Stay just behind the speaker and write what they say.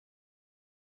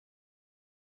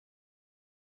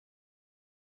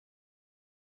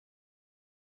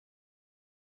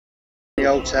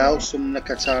hotel, some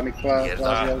Nakatani Plaza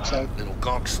hotel. Little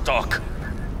gunk stuck.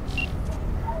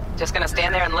 Just gonna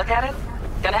stand there and look at it?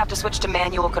 Gonna have to switch to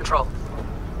manual control.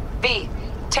 V,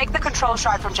 take the control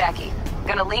shard from Jackie.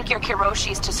 Gonna link your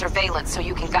Kiroshis to surveillance so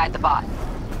you can guide the bot.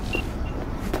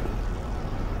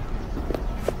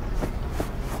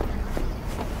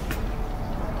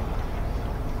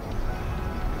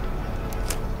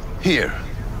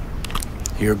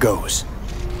 Here goes.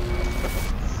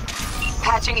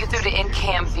 Patching you through to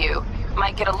in-cam view.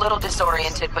 Might get a little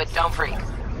disoriented, but don't freak.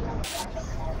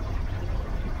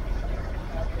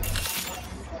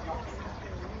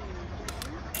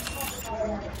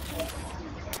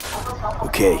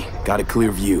 Okay, got a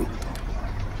clear view.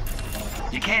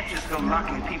 You can't just go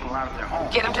knocking people out of their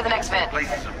homes. Get them to the next vent.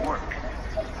 Places of work.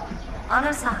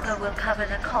 Arasaka will cover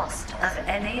the cost of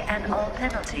any and all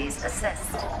penalties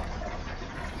assessed.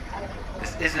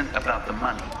 This isn't about the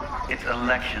money. It's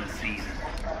election season.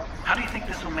 How do you think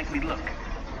this will make me look?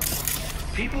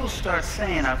 People start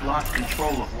saying I've lost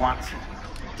control of Watson.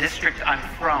 District I'm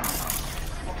from.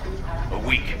 A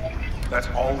week. That's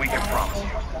all we can promise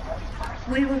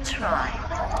you. We will try,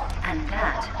 and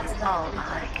that is all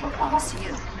I can promise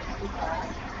you.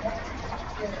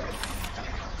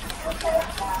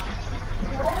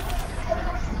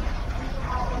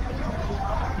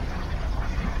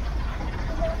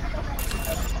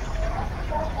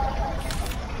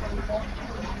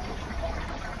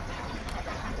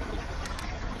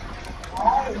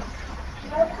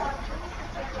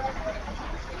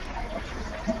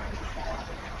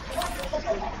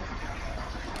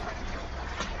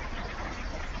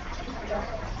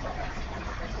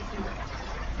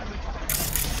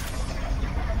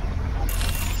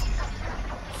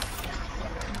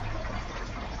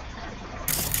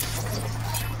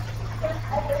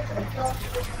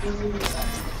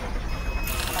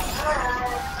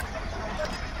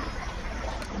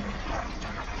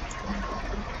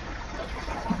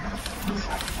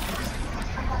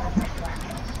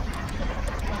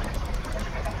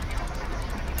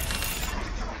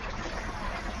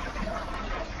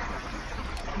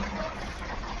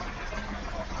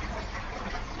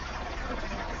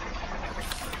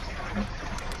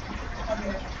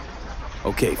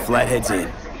 Okay, Flathead's in.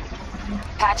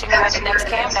 Patching you at the next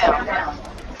cam now.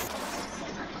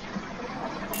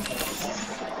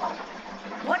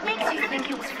 What makes you think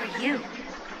it was for you?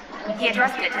 He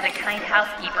addressed it to the kind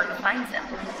housekeeper who finds him.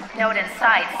 Note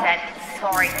inside said,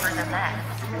 "Sorry for the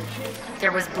mess."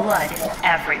 There was blood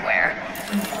everywhere.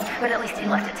 But at least he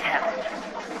left a tip.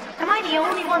 Am I the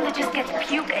only one that just gets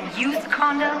puke and used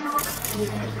condoms?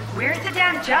 Where's the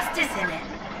damn justice in it?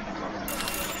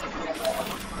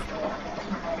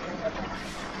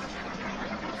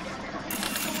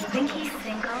 Think he's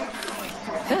single?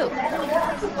 Who?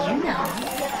 You know.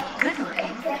 Good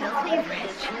looking, filthy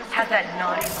rich. Has that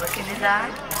naughty look in his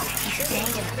eye. He's staying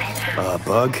in the penthouse.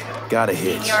 Bug, got a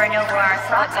hitch. You're an over our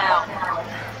What's out?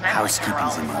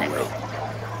 Housekeeping's in my way.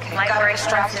 Might Got a wear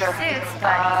distractor. suits,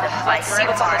 but he's a Let's biker see at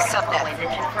what's on the heart, subnet. always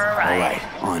itching for a ride. Alright,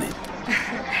 on it.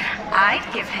 I'd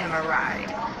give him a ride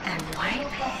and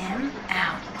wipe him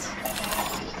out.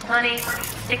 Honey,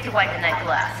 stick to wiping that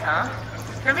glass, huh?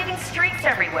 They're leaving streaks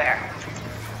everywhere.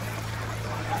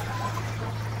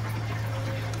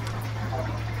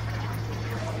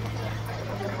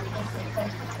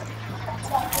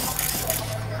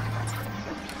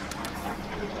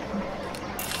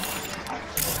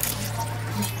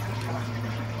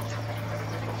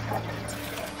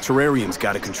 Terrarium's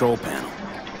got a control panel.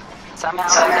 Somehow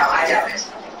I know it.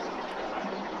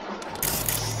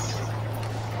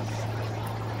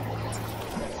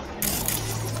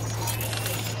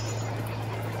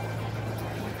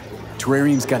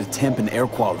 Terrarium's got a temp and air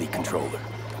quality controller.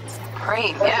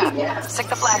 Great, yeah. Stick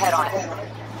the flathead on it.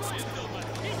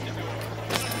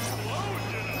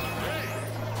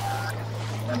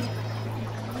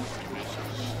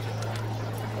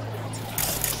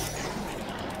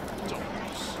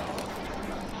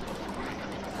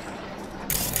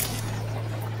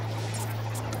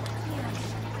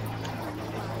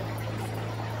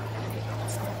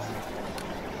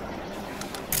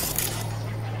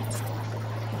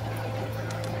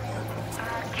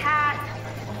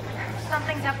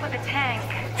 Something's up with the tank.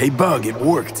 Hey, Bug, it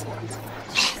worked.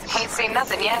 Ain't seen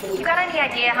nothing yet. You got any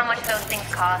idea how much those things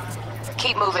cost?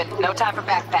 Keep moving. No time for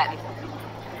backpatting.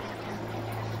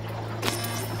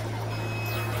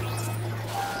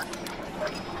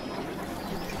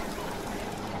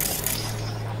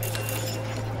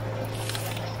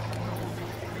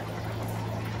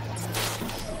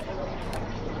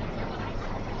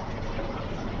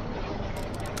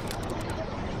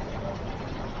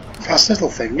 Fast little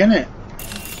thing, isn't it?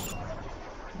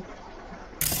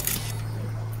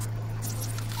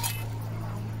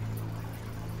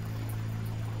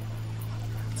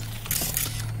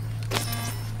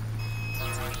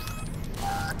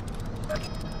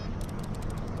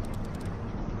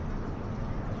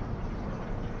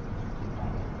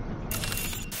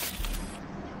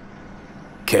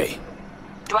 Okay.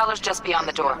 Dweller's just beyond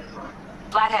the door.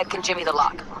 Flathead can jimmy the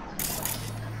lock.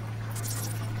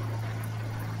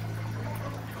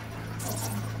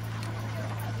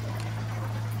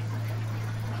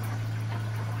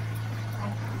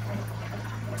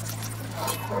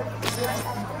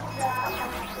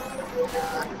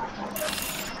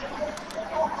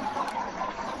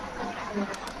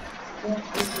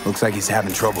 Looks like he's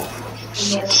having trouble.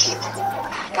 Shit.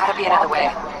 Gotta be another way.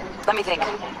 Let me think.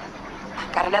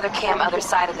 Got another cam other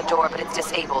side of the door, but it's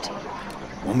disabled.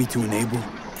 Want me to enable?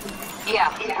 Yeah,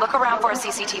 look around for a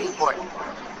CCTV port.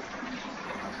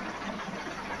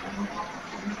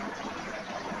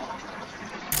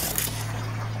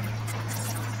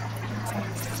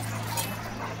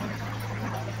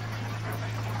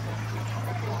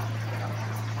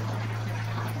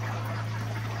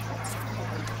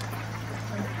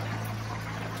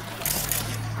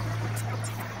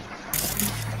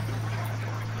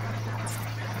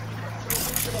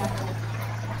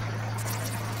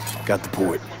 Got the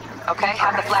port. Okay,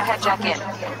 have the flathead jack in.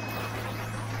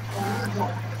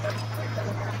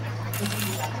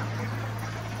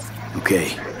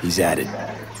 Okay, he's at it.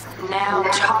 Now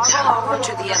toggle over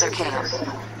to the other cam.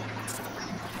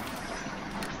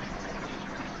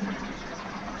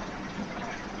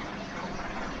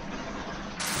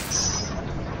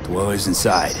 Dweller's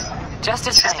inside. Just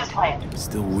as planned.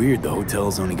 Still weird the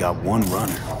hotel's only got one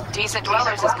runner. Decent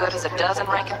dweller's as good as a dozen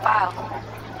rank and file.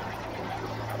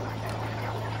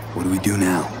 What do we do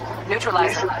now?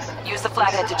 Neutralize him. Use the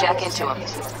flathead to jack into him.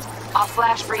 I'll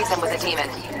flash freeze him with a demon.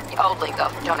 Old lingo,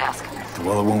 don't ask.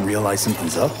 Dweller won't realize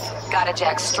something's up? Gotta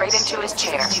jack straight into his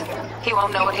chair. He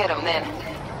won't know it hit him then.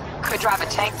 Could drive a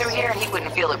tank through here and he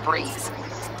wouldn't feel it breeze.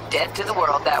 Dead to the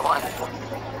world, that one.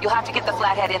 You'll have to get the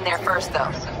flathead in there first,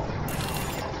 though.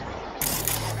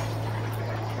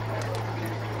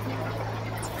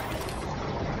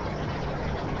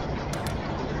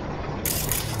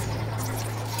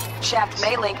 Shaft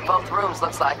may link both rooms,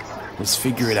 looks like. Let's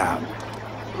figure it out.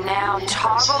 Now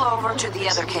toggle over to the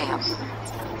other cam.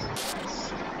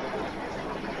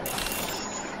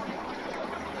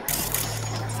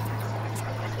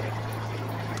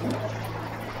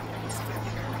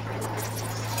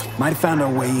 Might have found our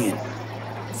way in.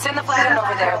 Send the flathead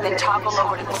over there, then toggle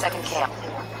over to the second cam.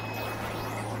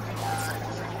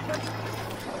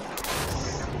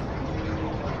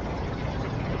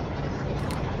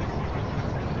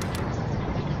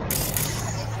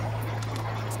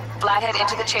 Flathead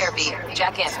into the chair, V.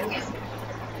 Jack in.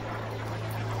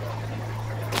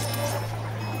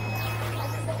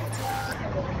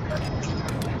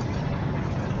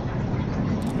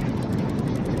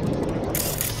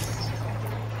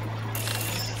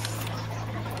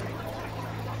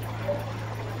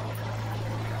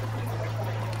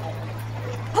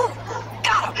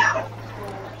 Got him!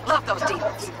 Love those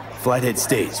demons. Flathead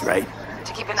stays, right?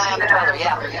 To keep an eye on the dweller,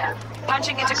 yeah.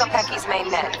 Punching into Kopeki's main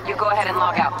net. You go ahead and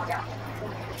log out.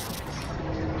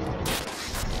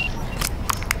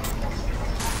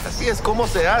 Así es como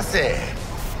se hace.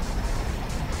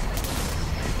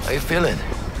 How you feeling?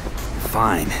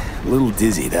 Fine. A little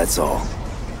dizzy, that's all.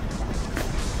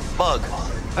 Bug,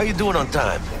 how you doing on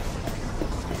time?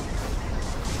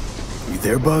 You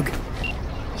there, Bug?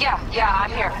 Yeah,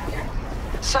 I'm here.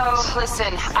 So,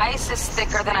 listen, ice is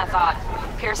thicker than I thought.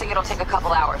 Piercing it'll take a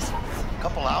couple hours.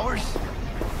 Couple hours?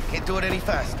 Can't do it any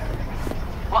faster.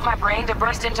 Want my brain to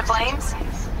burst into flames?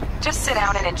 Just sit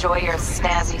down and enjoy your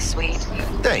snazzy sweet.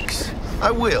 Thanks.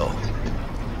 I will.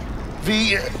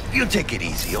 V, you take it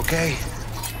easy, okay?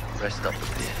 Rest up a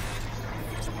bit.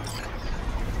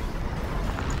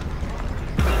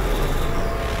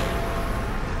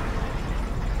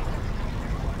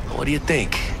 What do you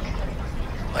think?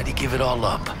 Why'd you give it all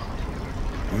up?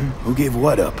 Who gave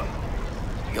what up?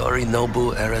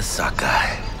 Yorinobu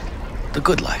Arasaka. The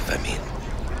good life, I mean.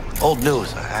 Old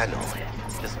news, I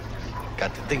know. Just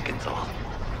got to thinking, though.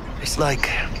 It's like,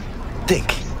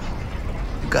 think.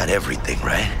 You got everything,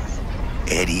 right?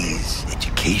 Eddies,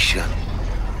 education.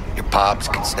 Your pops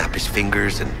can snap his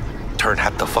fingers and turn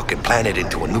half the fucking planet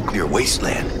into a nuclear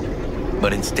wasteland.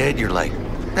 But instead, you're like,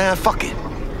 nah, fuck it.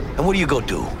 And what do you go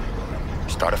do?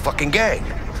 Start a fucking gang.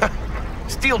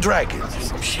 Steal dragons or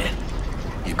some shit.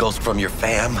 You ghost from your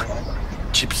fam,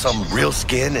 chip some real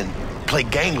skin, and play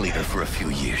gang leader for a few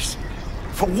years.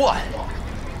 For what?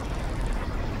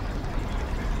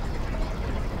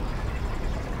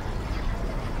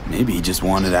 Maybe he just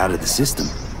wanted out of the system.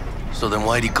 So then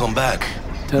why'd he come back?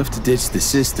 Tough to ditch the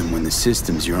system when the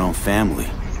system's your own family.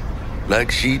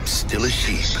 Black sheep, still a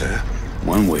sheep, huh?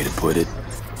 One way to put it.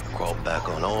 Crawled back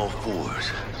on all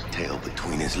fours, tail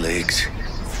between his legs.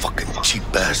 Fucking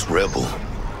cheap-ass rebel.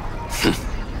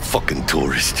 Fucking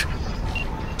tourist.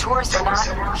 Tourist or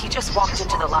not, he just walked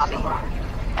into the lobby.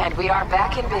 And we are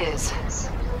back in biz.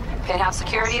 Penthouse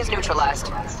security is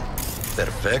neutralized.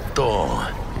 Perfecto.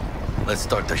 Let's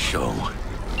start the show.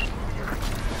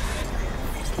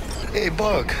 Hey,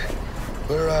 Bug.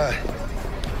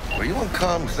 Were you on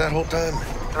comms that whole time?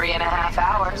 3.5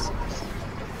 hours.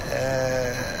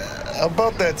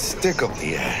 About that stick up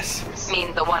the ass.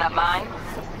 Mean the one up mine?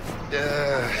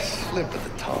 Slip of the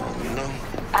tongue, you know?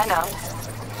 I know.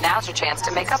 Now's your chance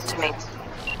to make up to me.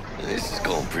 This is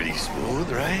going pretty smooth,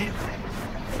 right?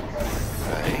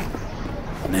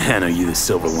 Man, are you the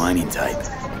silver lining type?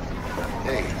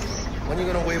 Hey, when you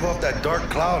gonna wave off that dark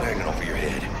cloud hanging over your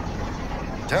head?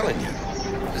 I'm telling you,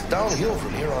 it's downhill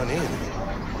from here on in.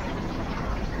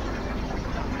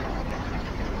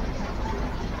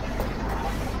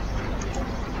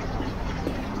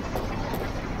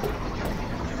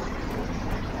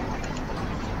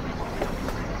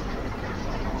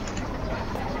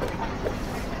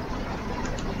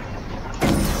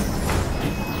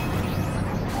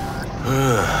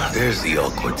 There's the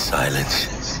awkward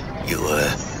silence. You,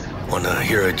 wanna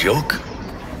hear a joke?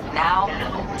 Now?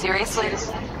 Seriously?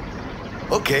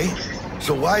 Okay,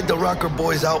 so why'd the Rocker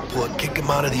Boy's output kick him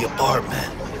out of the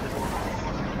apartment?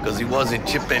 Because he wasn't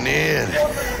chipping in.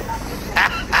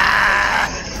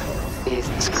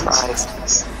 Jesus Christ.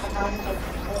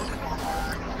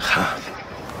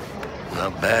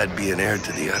 Not bad being heir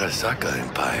to the Arasaka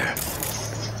Empire.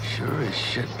 Sure as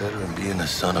shit better than being the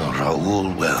son of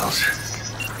Raoul Wells.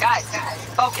 Guys,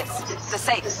 focus. The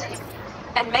safe.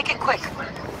 And make it quick.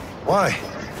 Why?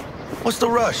 What's the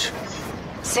rush?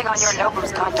 Sigon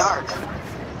Yorinobu's gone dark.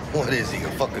 What is he, a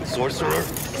fucking sorcerer?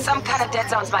 Some kind of dead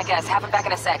zone's my guess. Have him back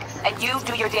in a sec. And you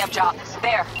do your damn job.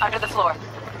 There, under the floor.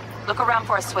 Look around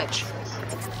for a switch.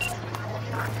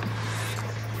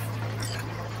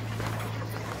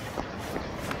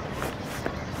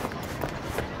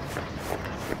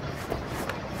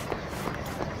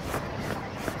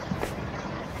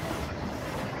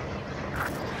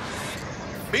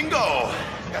 Bingo!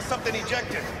 Got something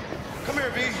ejected. Come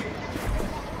here, V.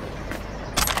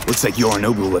 Looks like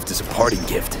Yorinobu left us a parting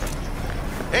gift.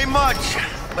 Ain't much,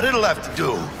 but it'll have to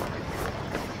do.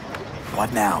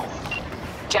 What now?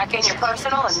 Jack in your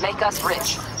personal and make us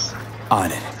rich. On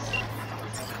it.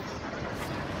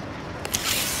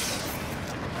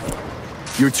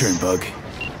 Your turn, Bug.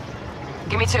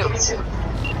 Give me 2.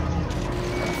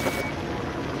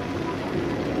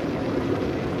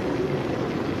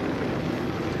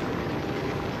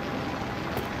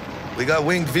 We got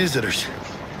winged visitors.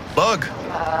 Bug.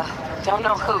 Don't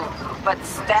know who, but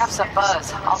staff's a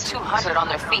buzz. All 200 on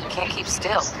their feet, can't keep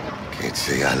still. Can't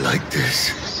say I like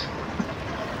this.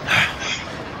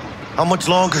 How much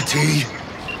longer, T?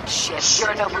 Shit,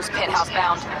 Yorinobu's penthouse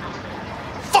bound.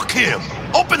 Fuck him!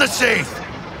 Open the safe!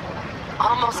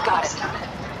 Almost got it.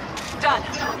 Done.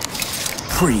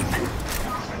 Cream.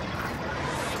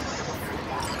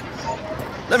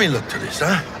 Let me look through this,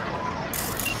 huh?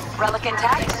 Relic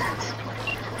intact?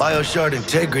 Bioshard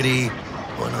integrity,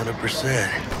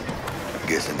 100%.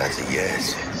 Guessing that's a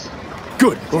yes.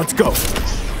 Good, let's go.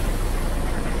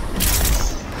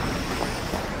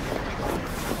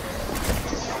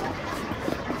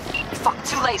 Fuck,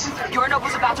 too late.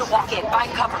 Yorinobu's about to walk in.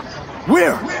 Find cover.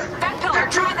 Where? That pillar,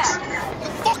 try that. You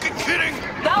fucking kidding?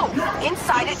 No,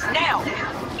 inside it now.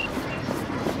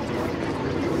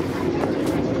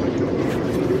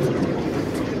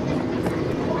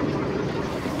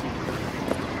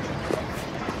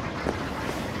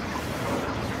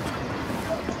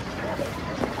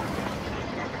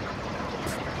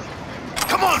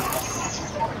 Come on!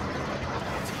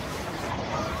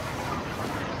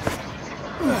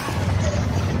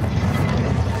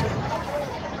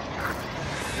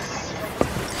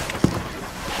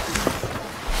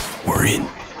 We're in.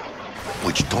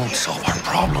 Which don't solve our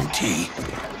problem, T.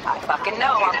 I fucking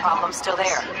know our problem's still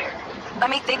there. Let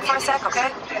me think for a sec,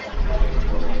 okay?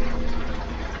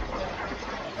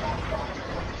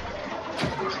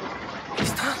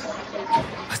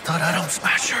 I thought Atom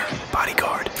Smasher.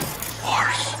 Bodyguard.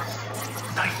 Horse.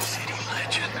 Night City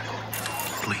legend.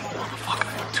 Complete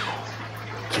motherfucker too.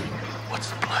 What's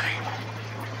the play?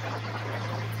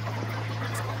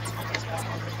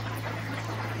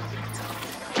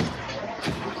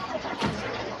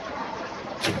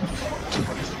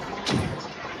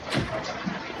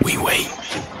 We wait.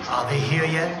 Are they here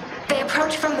yet? They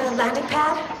approach from the landing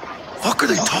pad? Fuck are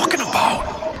they talking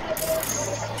about?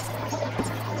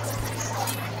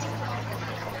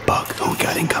 Bug, who we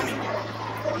got incoming?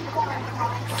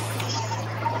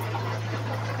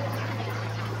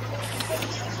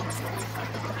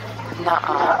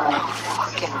 Nuh-uh. No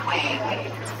fucking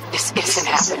way. This isn't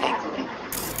happening.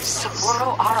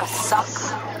 Saburo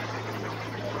Arasaka.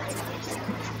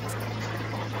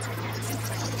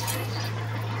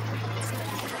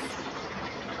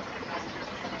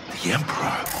 The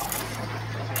Emperor.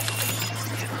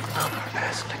 Another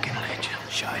Aztecan legend.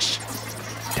 Shush.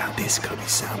 Doubt this could be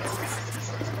soundproof.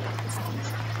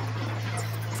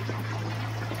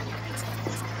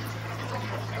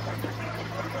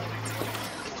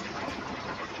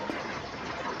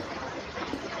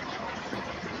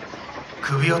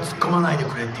首を突っ込まないで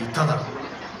くれって言っただろ。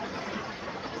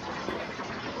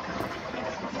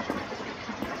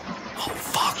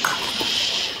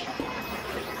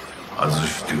外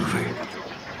してくれ。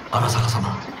荒坂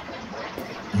様、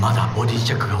まだボディ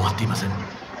チェックが終わっていません。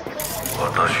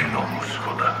私の息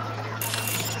子だ。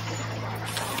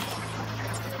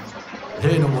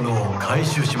例のものを回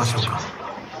収しましょうか。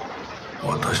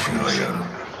私がやる。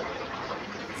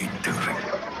言ってくれ。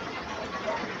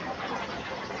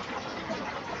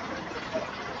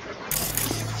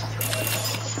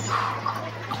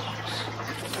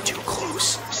Too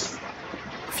close.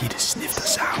 If he'd have sniffed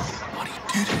us out, but he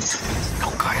didn't.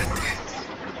 Don't cállate.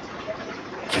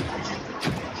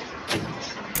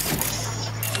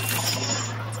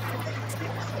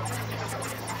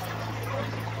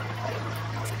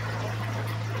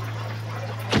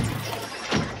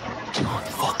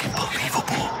 Unfucking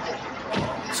believable.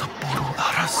 Saburo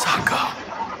Arasaka.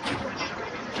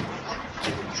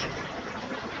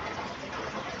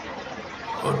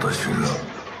 私が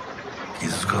気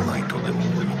づかないとでも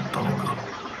思ったのか。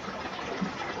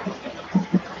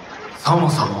そも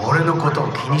そも俺のこと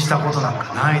を気にしたことなん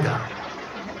かないだろ。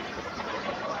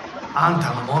あん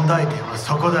たの問題点は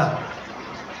そこだ。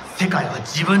世界は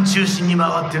自分中心に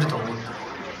回ってると思っ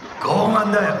た。傲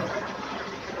慢だよ。よ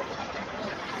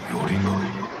りの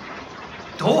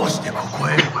どうしてここ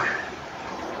へ？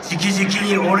直々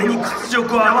に俺に屈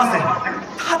辱を合わせ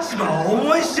立場を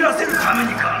思い知らせるため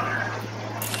にか。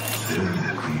全部悔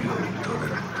いを打たれ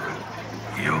る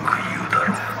とよく言うだ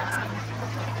ろう。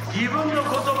自分の言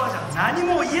葉じゃ何も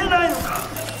言えないのか。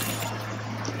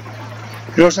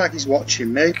 It looks like he's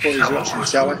watching me, but he's watching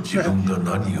貴様こ telly. そ自分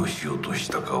が何をしようとし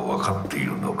たか分かってい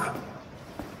るのか。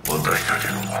私たち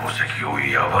の功績を野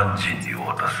蛮人に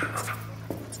渡すな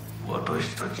ど。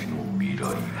私たちの未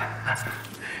来。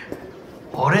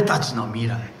俺たちの未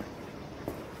来。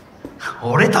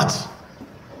俺たち。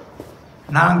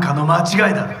なんかの間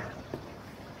違いだろ。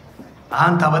あ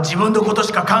んたは自分のこと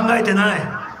しか考えてない。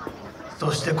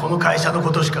そしてこの会社のこ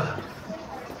としか。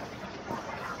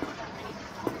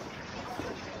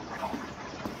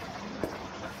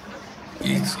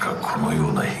いつかこのよ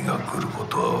うな日が来るこ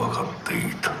とは分かって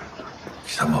いた。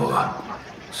貴様は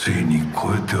ついに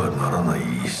越えてはならない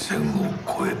一線を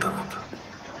越えたのだ。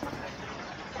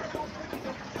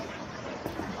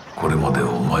これまで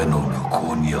お前の向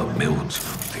こうには目をつ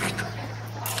ぶってきた。だ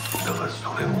が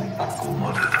それもここ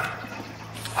までだ。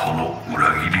この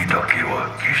裏切りだけは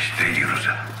決して許せ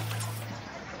ん。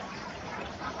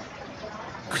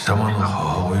貴様の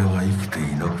母親が生きて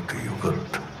いなくてよかっ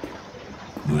た。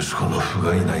息子の不甲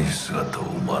斐ない姿を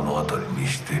目の当たりに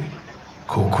して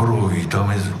心を痛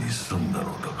めずに済んだの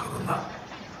だからな。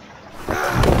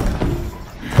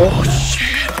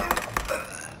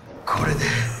これで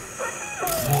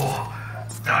もう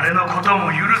誰のこと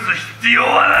も許す必要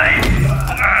はない。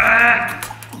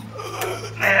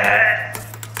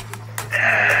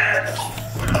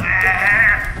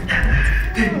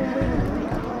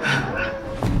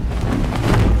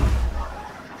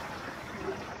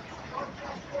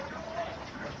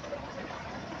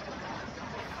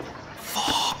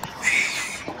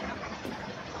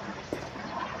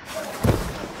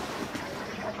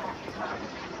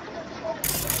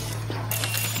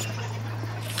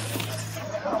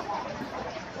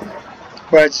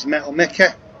Where's Metal Mickey?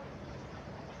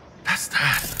 That's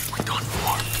that. We're done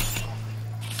for.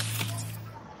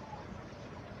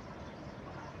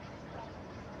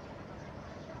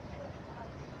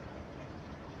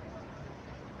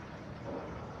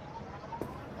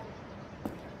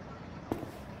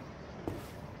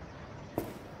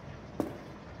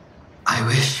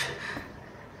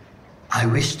 I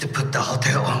wish to put the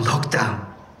hotel on lockdown.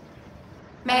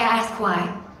 May I ask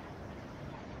why?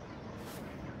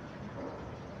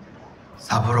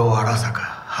 Saburo Arasaka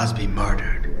has been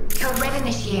murdered. Code Red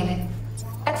initiated.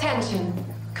 Attention.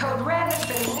 Code Red has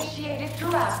been initiated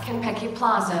throughout Kenpeki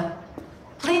Plaza.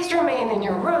 Please remain in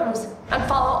your rooms and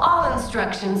follow all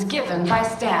instructions given by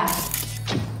staff.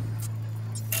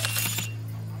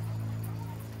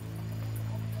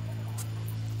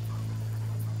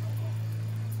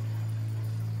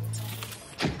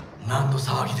 何の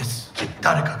騒ぎです。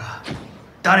誰か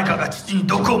が父に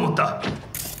毒を持った。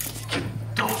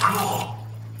毒を。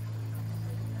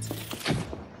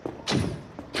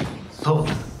そう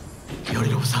だ。頼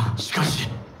信さん、しかし。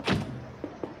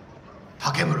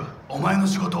竹村、お前の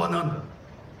仕事は何だ。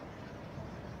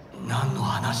何の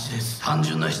話です。単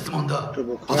純な質問だ。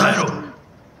答えろ。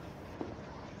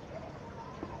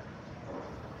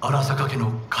荒坂家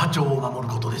の家長を守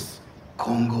ることです。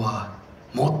今後は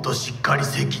もっとしっかり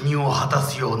責任を果た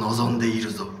すよう望んでい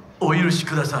るぞ。お許し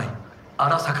ください、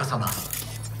荒坂様。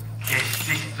決し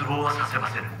て失望はさせま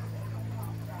せん。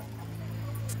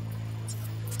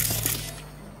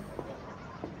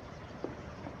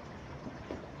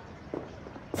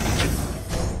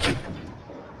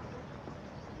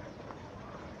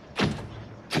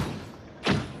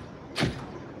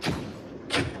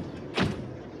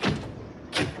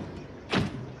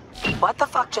What the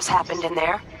fuck just happened in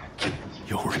there?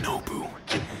 Yorinobu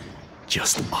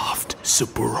just offed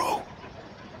Saburo.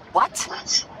 What?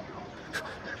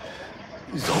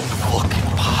 His own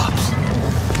fucking pops.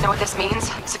 Know what this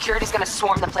means? Security's gonna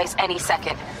swarm the place any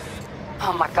second.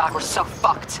 Oh my god, we're so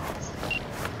fucked.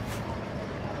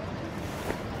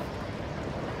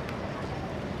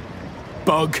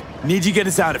 Bug, need you get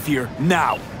us out of here,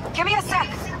 now. Give me a sec.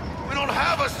 We don't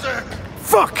have a sec.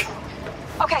 Fuck!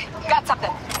 Okay, got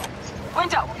something.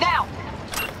 Window, now!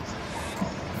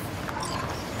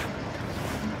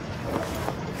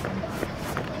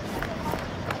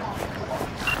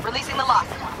 Releasing the lock.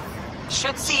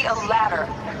 Should see a ladder.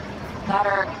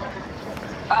 Ladder...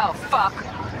 Oh, fuck.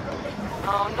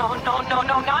 Oh, no,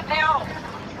 not now!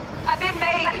 I've been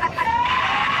made!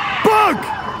 Bug!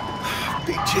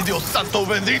 Pinche Dios santo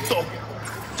bendito!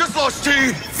 Just lost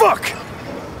T! Fuck!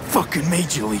 Fucking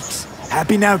major leagues.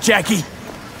 Happy now, Jackie?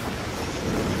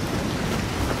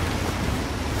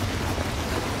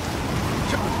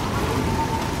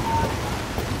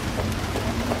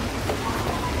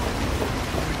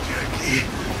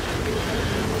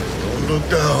 Look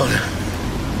down.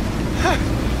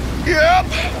 Yep!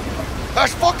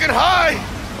 That's fucking high!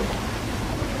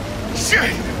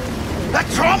 Shit! That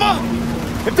trauma?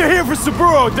 If they're here for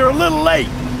Saburo, they're a little late.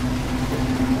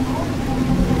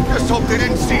 Just hope they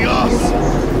didn't see us.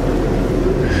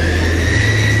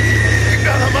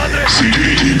 Chingada madre!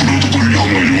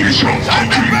 Time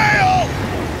to bail!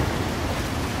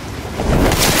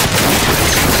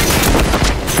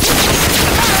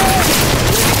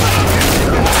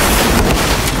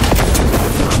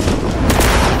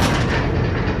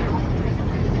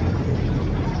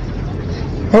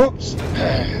 Oops.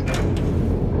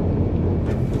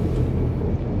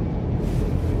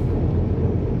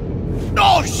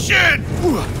 Oh shit!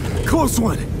 Ooh, close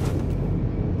one.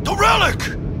 The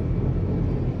relic!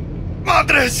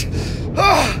 Madres!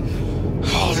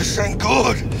 Oh, this ain't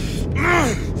good.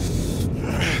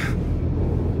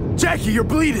 Jackie, you're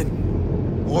bleeding.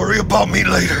 Worry about me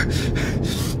later.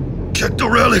 Check the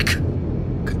relic.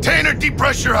 Container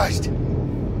depressurized.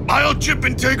 Biochip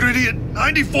integrity at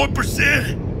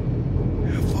 94%.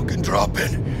 Fucking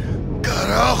dropping.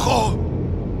 Carajo.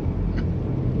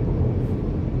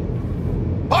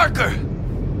 Parker!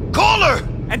 Call her!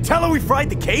 And tell her we fried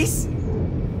the case?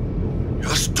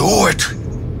 Just do it.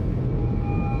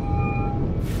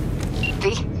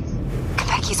 V?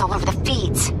 Kcin all over the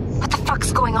feeds. What the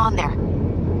fuck's going on there?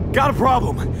 Got a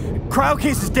problem. Cryo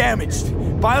case is damaged.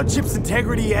 Biochip's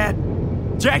integrity at...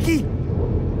 Jackie?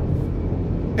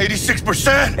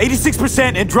 86%?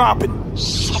 86% and dropping.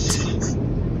 Shit.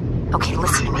 Okay,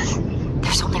 listen to me.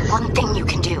 There's only one thing you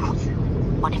can do.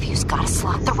 One of you's gotta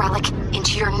slot the relic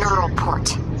into your neural port.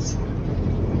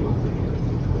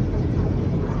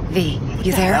 V,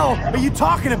 you there? What the hell are you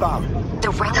talking about? The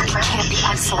relic can't be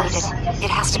isolated.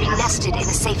 It has to be nested in a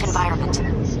safe environment.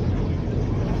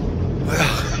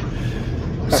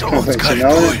 Well, someone's gotta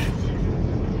do it.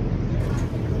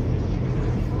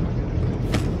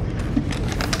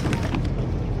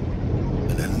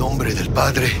 En el nombre del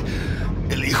Padre,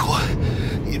 el Hijo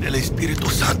y del Espíritu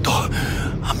Santo.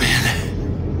 Amén.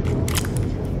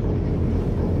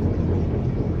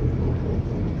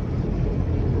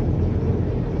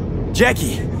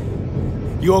 Jackie,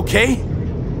 you okay?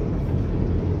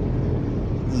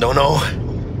 No.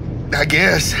 I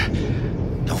guess.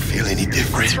 Don't feel any Once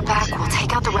different. you're back, we'll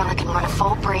take out the relic and run a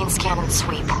full brain scan and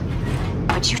sweep.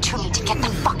 But you two need to get the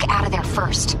fuck out of there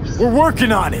first. We're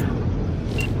working on it.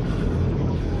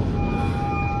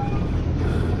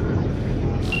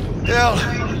 Hell,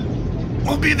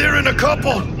 we'll be there in a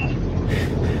couple.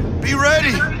 Be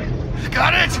ready.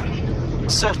 Got it?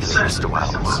 Certainly, Mr.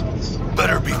 Wells.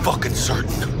 Better be fucking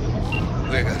certain.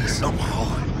 We gotta somehow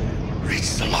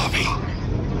reach the lobby.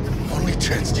 Only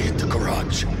chance to hit the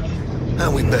garage.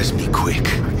 Now we best be quick.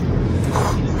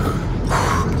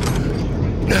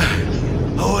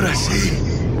 Ahora sí.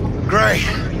 Great.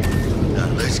 Now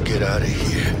let's get out of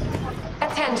here.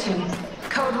 Attention.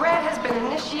 Code Red has been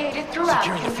initiated throughout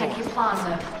Kentucky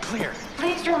Plaza. Clear.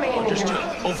 Please remain in your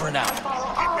room. Over and out.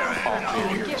 Follow all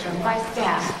instructions given by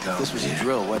staff. If this was a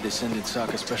drill, why'd they send in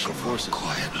Sokka Special Forces?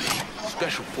 Quietly.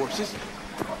 Special Forces?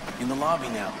 In the lobby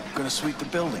now. Gonna sweep the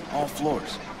building, all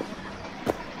floors.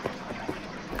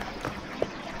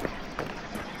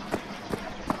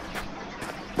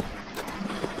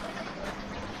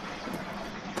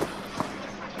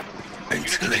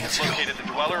 Located the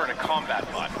dweller in a combat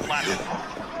bot platform.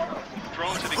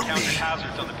 Drones have encountered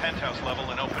hazards on the penthouse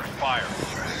level and opened fire.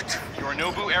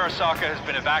 Yorinobu Arasaka has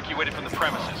been evacuated from the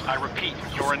premises. I repeat,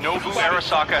 Yorinobu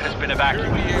Arasaka has been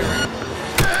evacuated.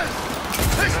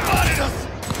 They spotted us!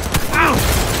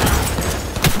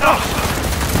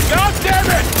 God damn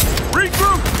it!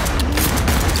 Regroup!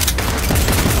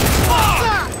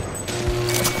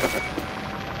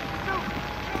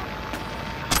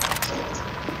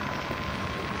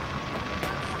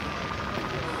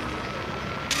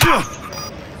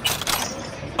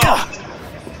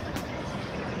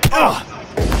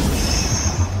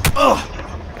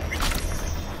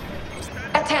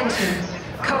 Attention.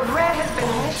 Code Red has been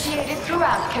initiated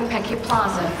throughout Kentucky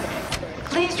Plaza.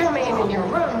 Please remain in your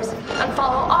rooms and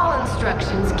follow all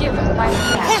instructions given by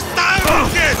staff.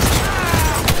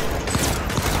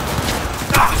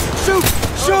 Shoot!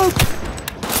 Shoot!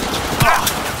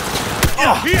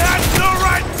 He has no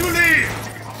right to leave!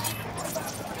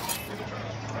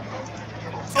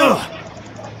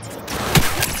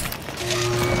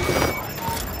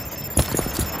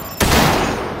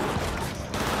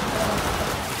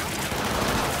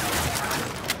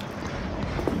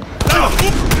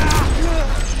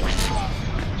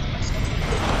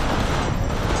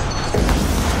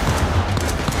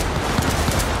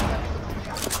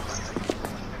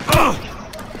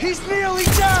 He's nearly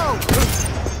down!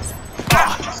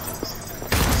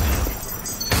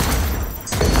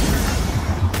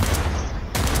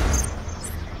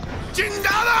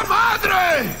 ¡Chingada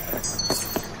madre!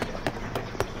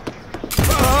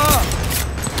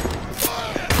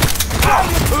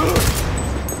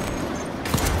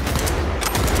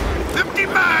 Empty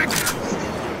mag!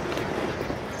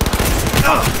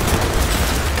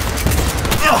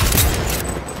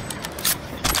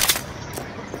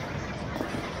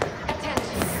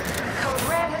 Attention. Code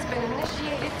Red has been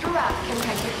initiated throughout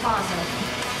Kentucky Plaza.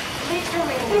 Please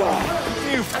remain in your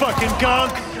rooms You and fucking follow all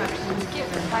gunk! instructions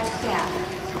given by staff.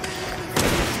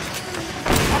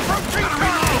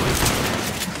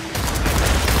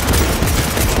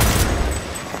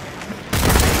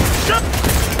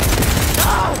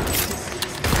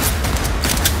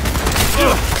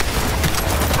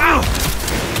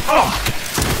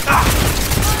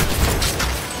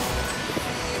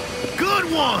 Good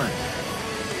one!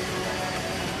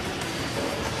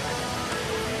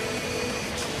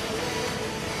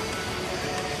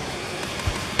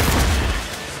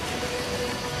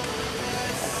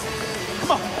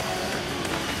 Come on!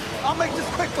 I'll make this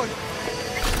quick one!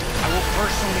 I will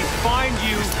personally find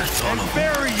you and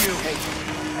bury you! Hey,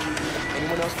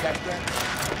 anyone else catch that?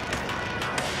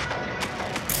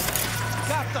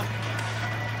 Got them!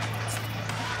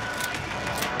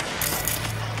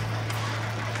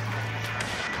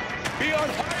 Be on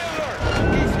high alert!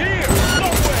 He's here!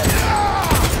 Somewhere!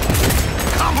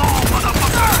 Come on,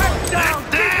 motherfucker! Down!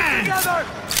 Dead! Together!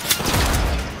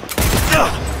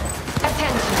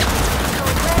 Attention.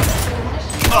 Code Red has been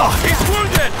initiated. He's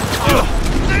wounded!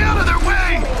 Stay out of their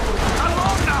way! I'm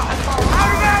alone now! Out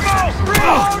of ammo!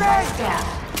 Reloading! Staff.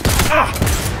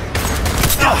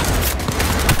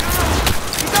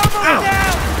 He's almost down!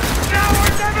 Now or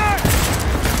never!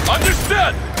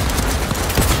 Understood!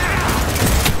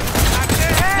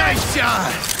 Nice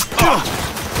shot!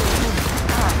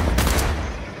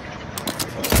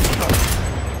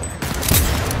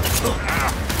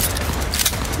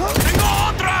 ¡Tengo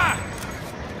otra!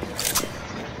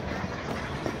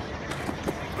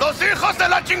 ¡Los hijos de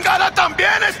la chingada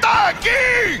también está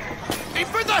aquí! ¡Aim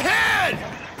for the head!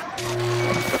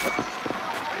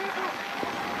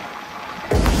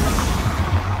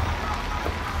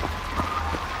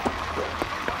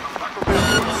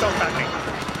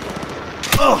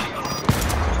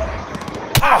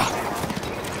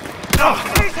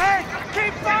 He's hit!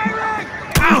 Keep firing!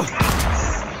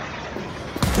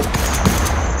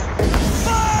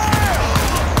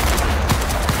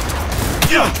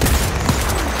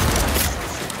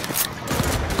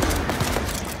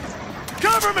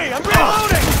 Cover me! I'm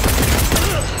reloading!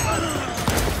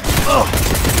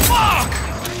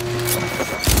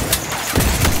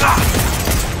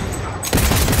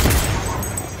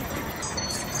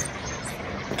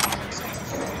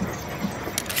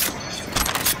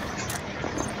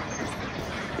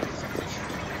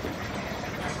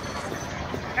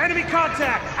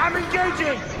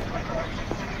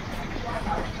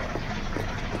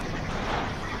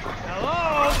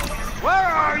 Hello? Where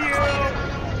are you?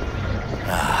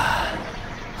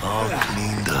 All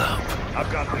cleaned up. I've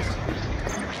got this.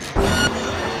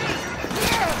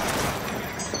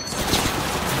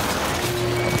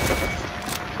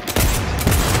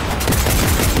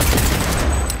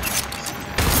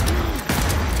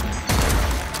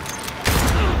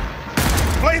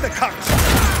 Play the cards.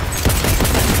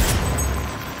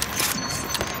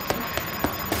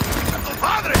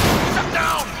 Padre, step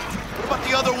down. What about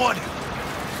the other one?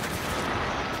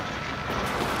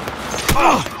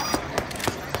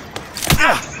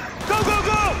 Go, go,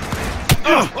 go!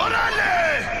 Orale!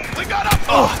 We gotta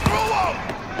pull through them!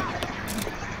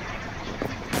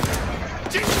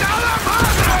 ¡Chingada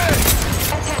madre!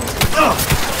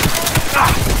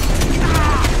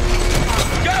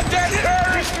 God damn it,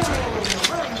 hurry!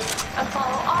 And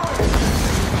follow all of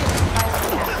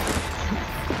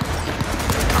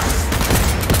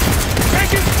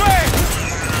Make it straight!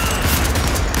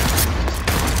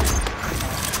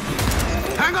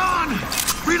 Hang on!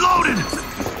 Reloading!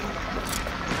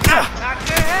 Knock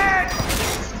your head!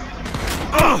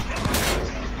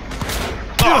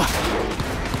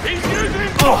 He's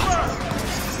using cover!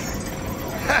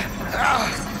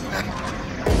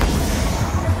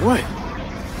 What?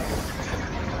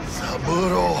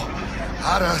 Saburo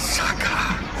Arasaka.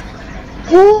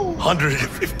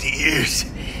 150 years.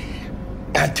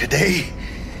 And today,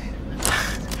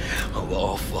 of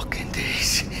all fucking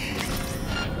days,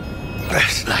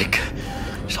 that's like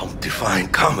some divine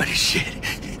comedy shit.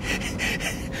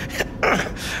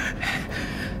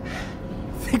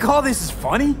 Think all this is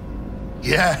funny?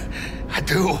 Yeah, I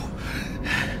do.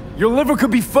 Your liver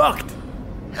could be fucked.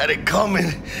 Had it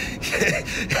coming.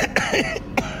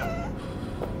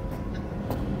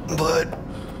 But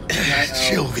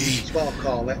she'll be. That's what I'll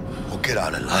call it. We'll get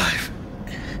out alive.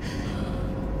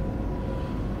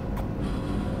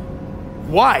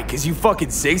 Why? 'Cause you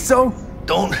fucking say so?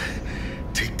 Don't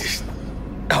take this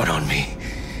out on me.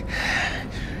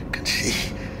 Can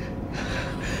see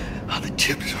how the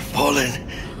chips are falling.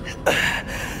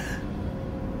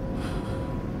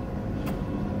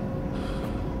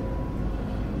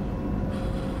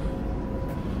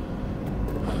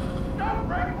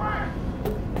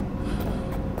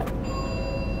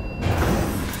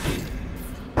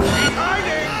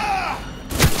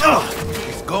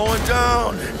 It's going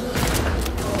down.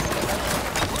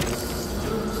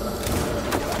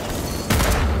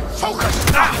 Focus!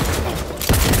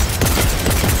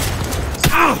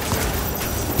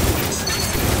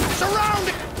 Surround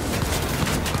it!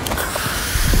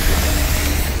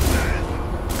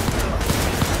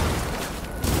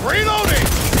 Reloading!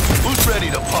 Who's ready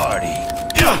to party?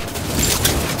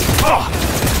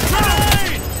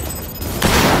 Grenade!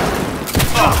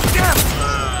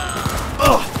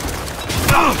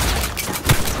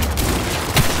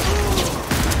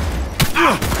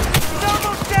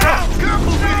 Almost down!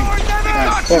 Careful, Vinny!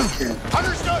 Right, fuck you.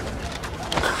 Understood!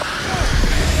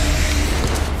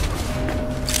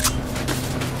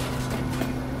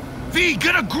 V,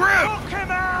 get a grip! Choke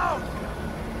him out!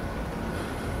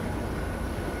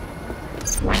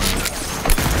 He's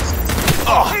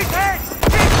hit!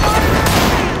 He's firing!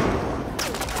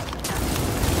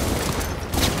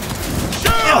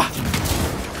 Shoot!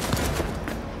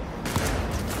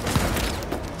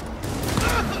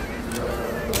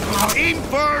 Aim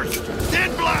first, then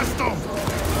blast them!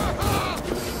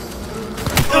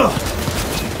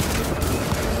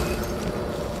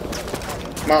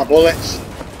 Come on, bullets.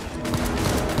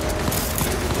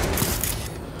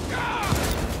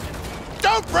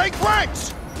 Don't break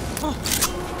ranks!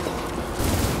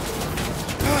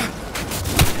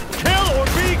 Kill or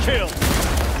be killed!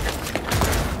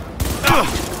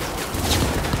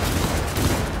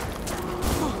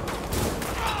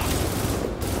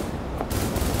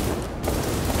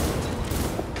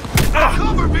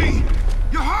 Cover me!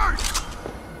 You're hurt!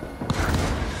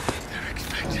 They're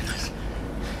expecting us.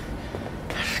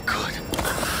 That's good.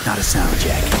 Not a sound,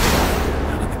 Jack.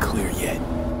 Not in the clear yet.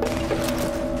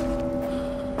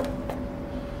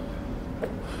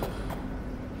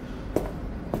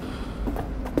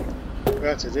 We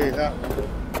had to do that one.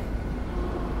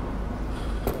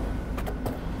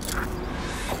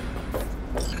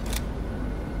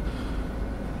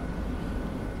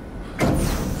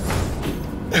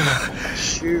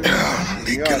 Shoot.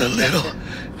 Leaking a little.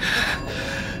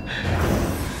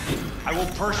 I will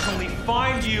personally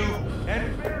find you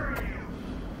and bury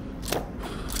you.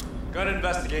 Gonna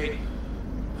investigate.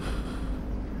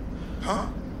 Huh?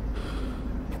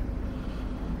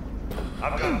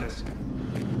 I've got this.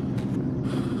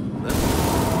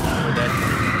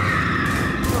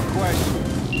 No question.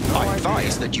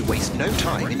 advise that you waste no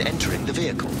time in entering the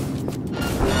vehicle.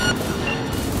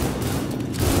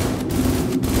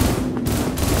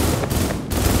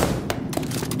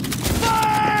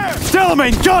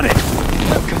 Delamain, got it!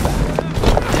 Welcome back.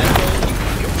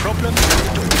 Daniel, your problem is at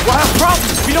the door. We'll have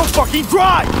problems if we don't fucking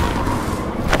drive!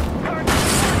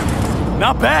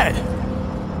 Not bad.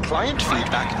 Client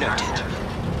feedback noted.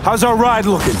 How's our ride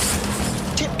looking?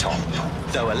 Tip-top,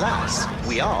 though alas,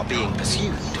 we are being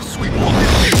pursued. Sweet boy.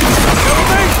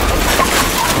 Delamain!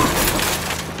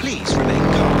 Please remain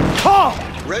calm. Calm!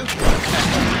 Roadblock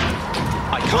ahead.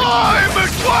 I can't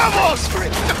for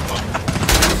it.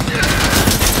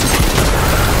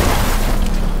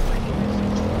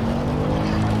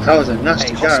 That was a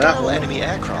nasty A guy, that hostile one. enemy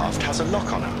aircraft has a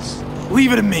lock on us.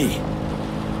 Leave it to me.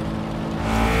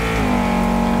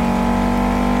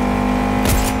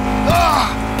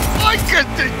 Why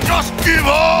can't they just give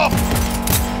up?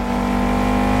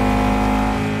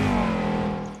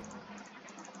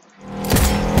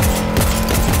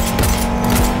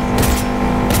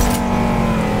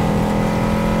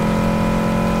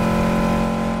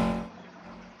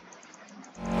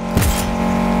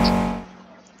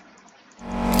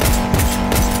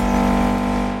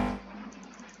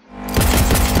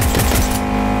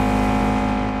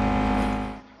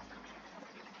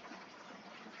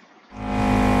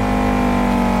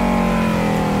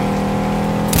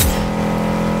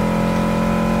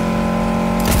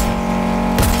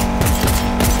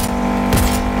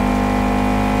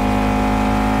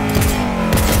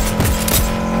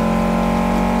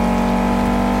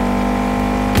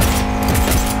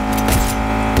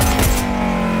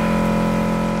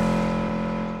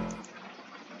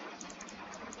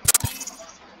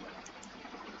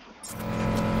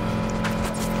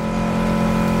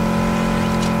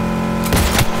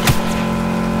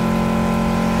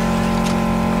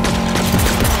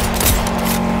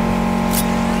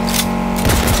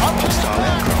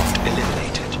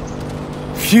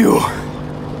 Phew.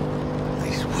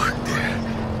 Nice work there,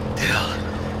 Dell.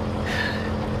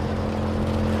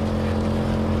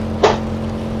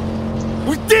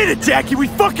 We did it, Jackie! We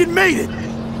fucking made it!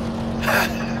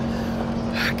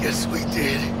 I guess we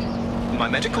did. My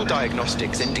medical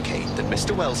diagnostics indicate that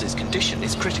Mr. Wells's condition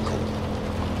is critical.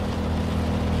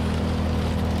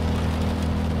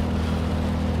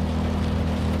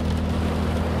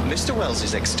 Mr.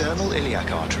 Wells's external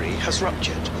iliac artery has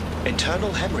ruptured. Internal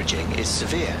hemorrhaging is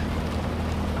severe.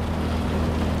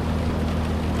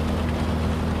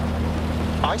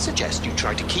 I suggest you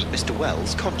try to keep Mr.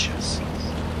 Wells conscious.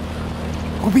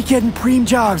 We'll be getting preem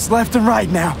jobs left and right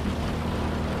now.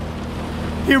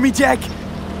 Hear me, Jack?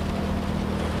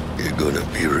 You're gonna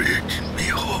be rich,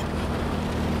 mijo.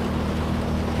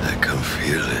 I can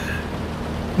feel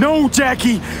it. No,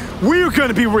 Jackie! We're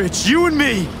gonna be rich, you and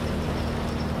me!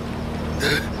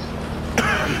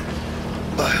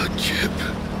 Biochip.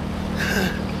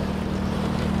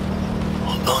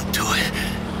 Hold on to it.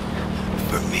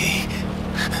 For me.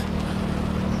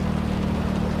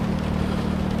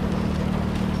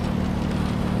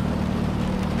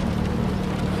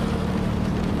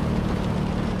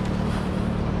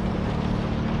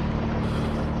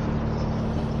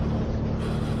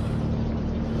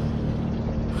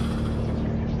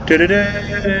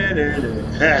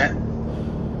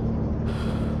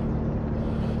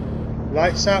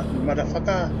 Lights out,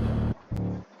 motherfucker.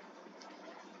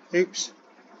 Oops.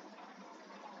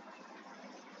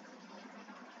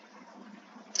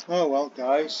 Oh well,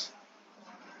 guys.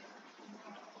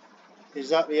 Is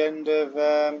that the end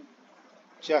of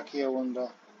Jackie, I wonder?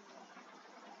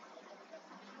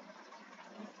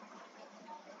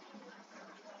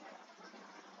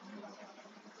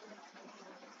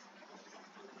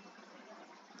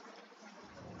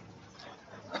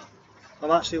 I'm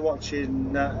actually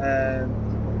watching that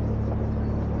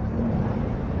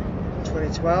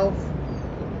 2012,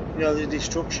 you know, the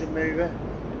Destruction movie.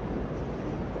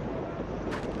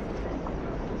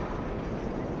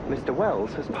 Mr.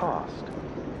 Wells has passed.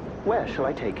 Where shall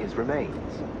I take his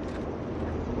remains?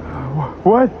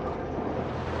 What?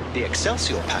 The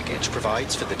Excelsior package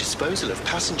provides for the disposal of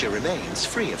passenger remains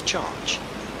free of charge.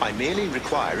 I merely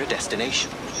require a destination.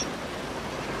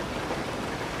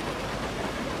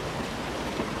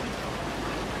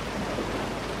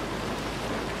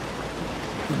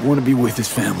 Want to be with his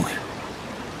family.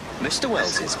 Mr.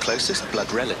 Wells's closest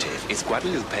blood relative is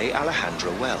Guadalupe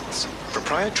Alejandra Wells,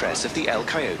 proprietress of the El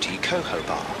Coyote Coho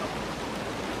Bar.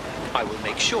 I will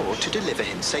make sure to deliver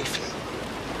him safely.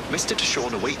 Mr.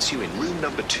 Deshawn awaits you in room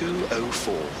number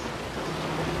 204.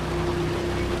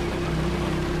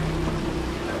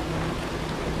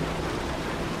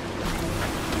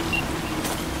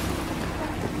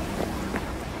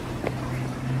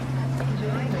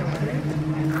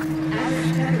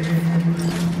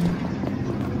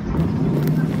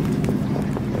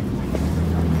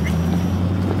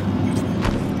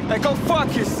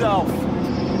 fuck yourself.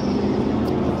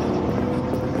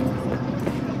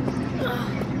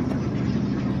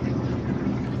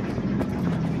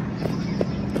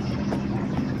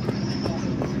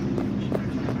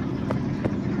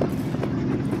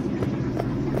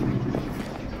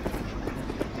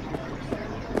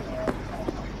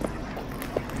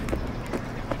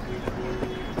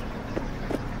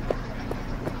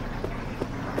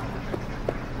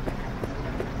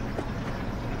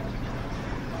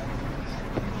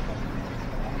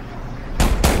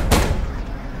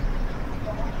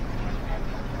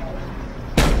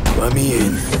 Let me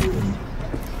in.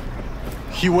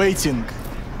 He waiting.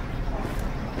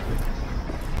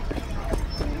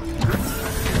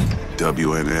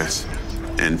 WNS,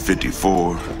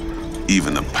 N54,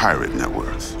 even the pirate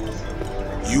networks.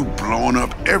 You blowing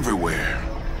up everywhere.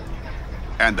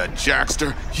 And the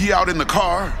Jackster, he out in the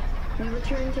car? We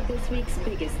return to this week's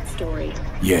biggest story.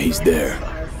 Yeah, he's there.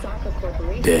 Arasaka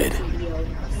Corporation Dead.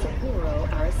 CEO Saburo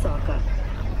Arasaka,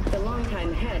 the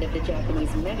longtime head of the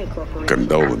Japanese mega corporation.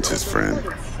 Condolences, friend.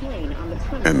 Slain on the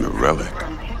premises And the relic.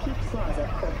 from Kcin Plaza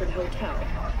Corporate Hotel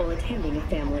while attending a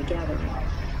family gathering.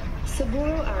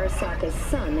 Saburo Arasaka's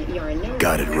son, Yorinobu,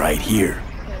 Got it right here.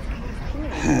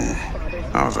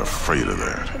 I was afraid of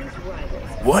that.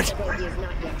 What?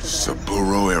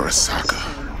 Saburo Arasaka.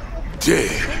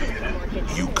 Dead.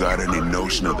 You got any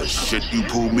notion of the shit you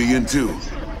pulled me into?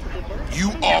 You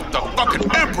off the fucking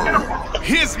Emperor!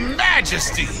 His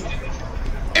Majesty!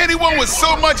 Anyone with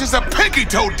so much as a pinky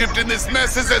toe dipped in this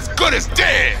mess is as good as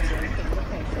dead!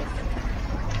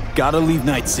 Gotta leave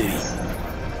Night City.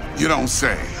 You don't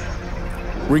say.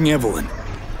 Ring Evelyn.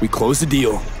 We close the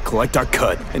deal, collect our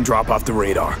cut, and drop off the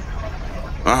radar.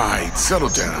 Alright, settle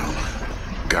down.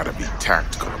 Gotta be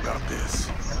tactical about this.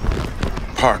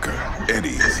 Parker,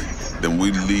 Eddie's. Then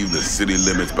we leave the city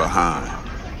limits behind.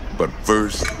 But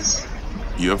first,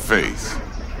 your face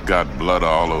got blood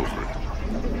all over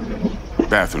it.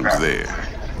 Bathroom's there.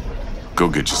 Go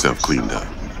get yourself cleaned up.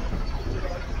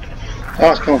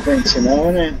 That's convincing now,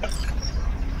 isn't it?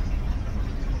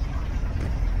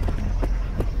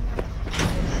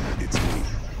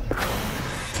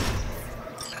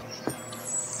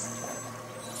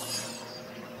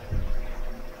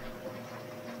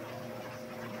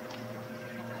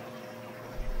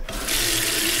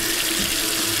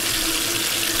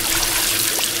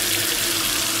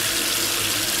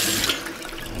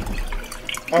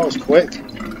 That was quick.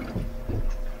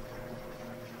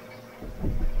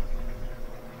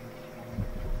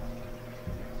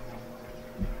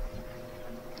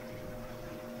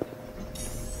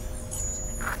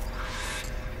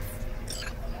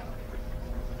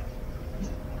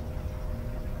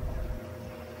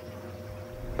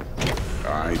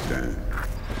 All right then.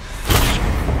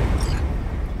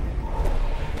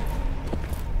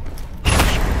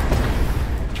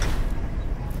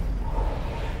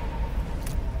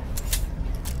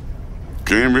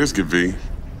 Can't risk it, V.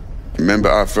 Remember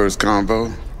our first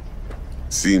convo?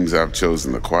 Seems I've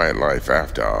chosen the quiet life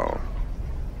after all.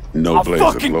 No I'll blaze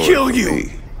of fucking glory kill for you!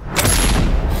 me.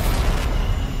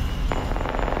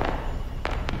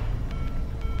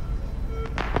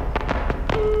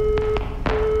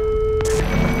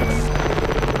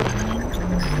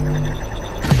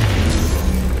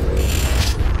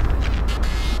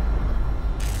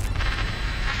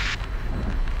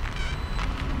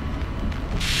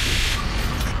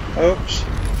 Oops.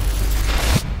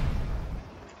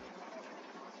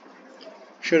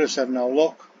 Should have said no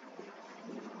luck.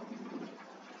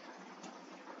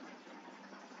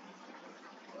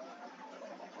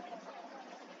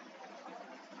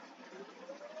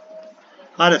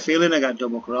 I had a feeling I got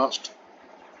double crossed.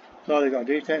 So all they got to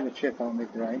do is take the chip out of my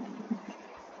brain.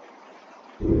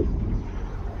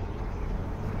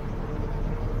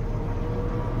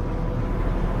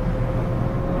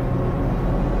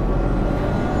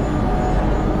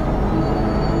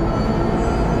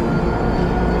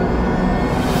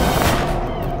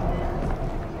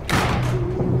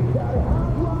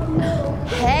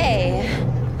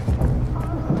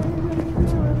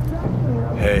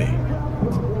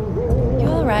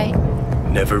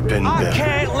 Never been better. I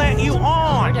can't let you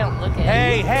on! Don't look at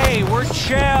Hey, hey, we're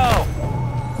chill!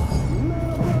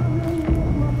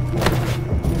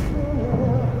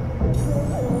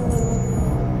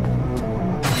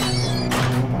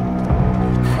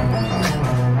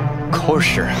 Of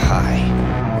course you're high.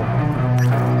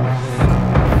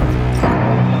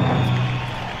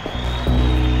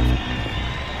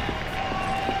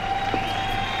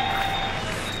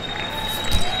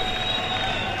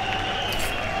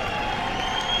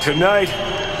 Tonight,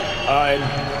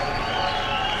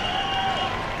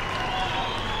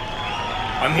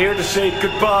 I'm here to say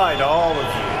goodbye to all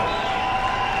of you.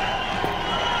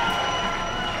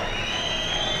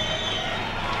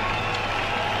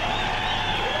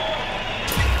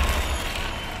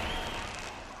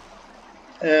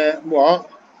 What?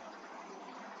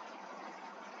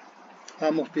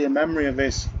 That must be a memory of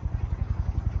this.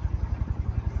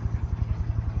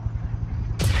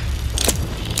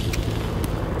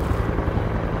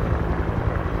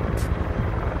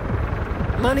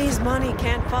 Money's money,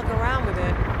 can't fuck around with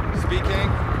it. Speaking.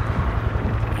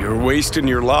 You're wasting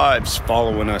your lives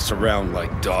following us around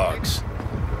like dogs.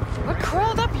 What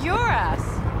crawled up your ass?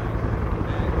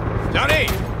 Johnny,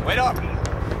 wait up.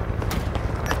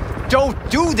 Don't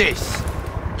do this.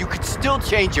 You could still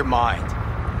change your mind.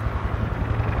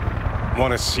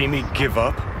 Want to see me give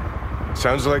up?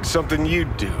 Sounds like something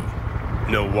you'd do.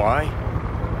 Know why?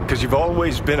 Because you've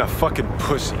always been a fucking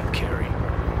pussy, Carrie.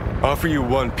 Offer you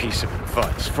one piece of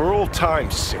advice, for old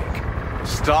time's sake.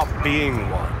 Stop being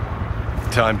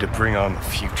one. Time to bring on the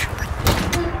future.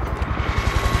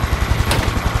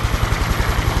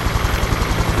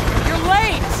 You're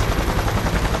late!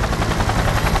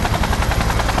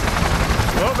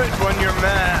 Love it when you're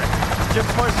mad.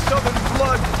 Gets my southern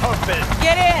blood pumping.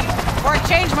 Get in, or I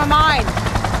change my mind.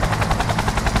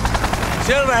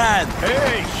 Silverhand!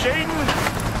 Hey, Shaden!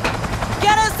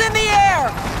 Get us in the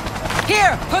air!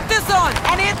 Here, put this on,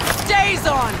 and it stays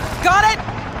on. Got it?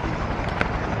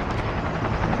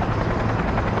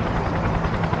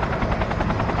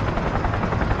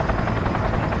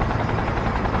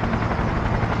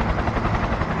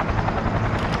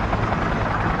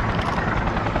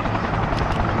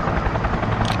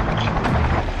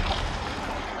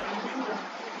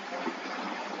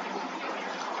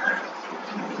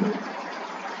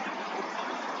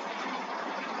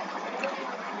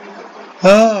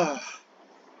 Ah.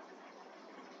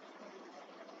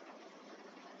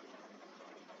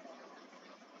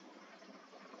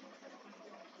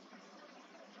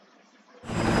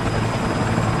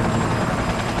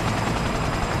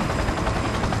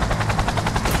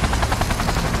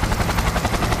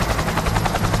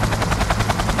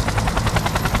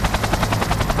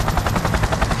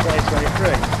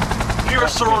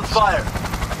 Piers are on fire.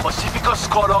 Pacifica's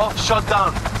cut off, shut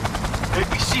down.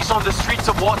 APC's on the streets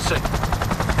of Watson.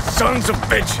 Sons of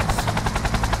bitches!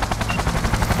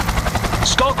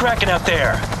 Skullcracking out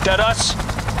there. That us?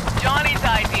 Johnny's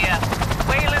idea.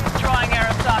 Wayland's drawing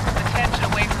Arasaka's attention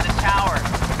away from the tower.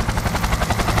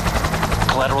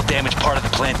 Collateral damage part of the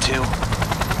plan too.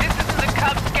 This isn't the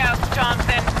Cub Scouts,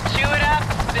 Thompson. Chew it up,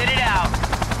 spit it out.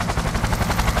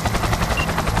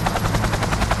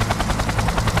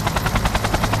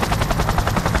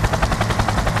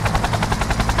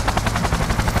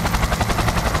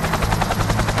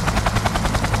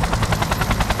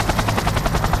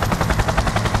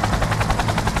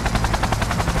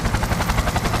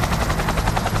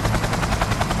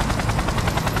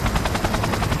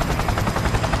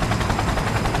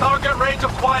 Target range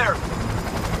acquired.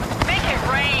 Make it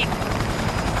rain.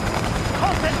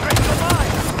 Concentrate your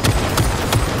mind.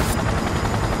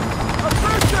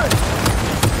 Assertion!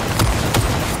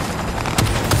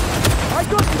 I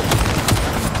got you.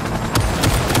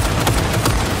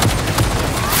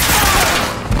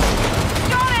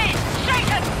 Johnny!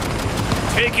 Shake it!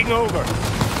 Taking over.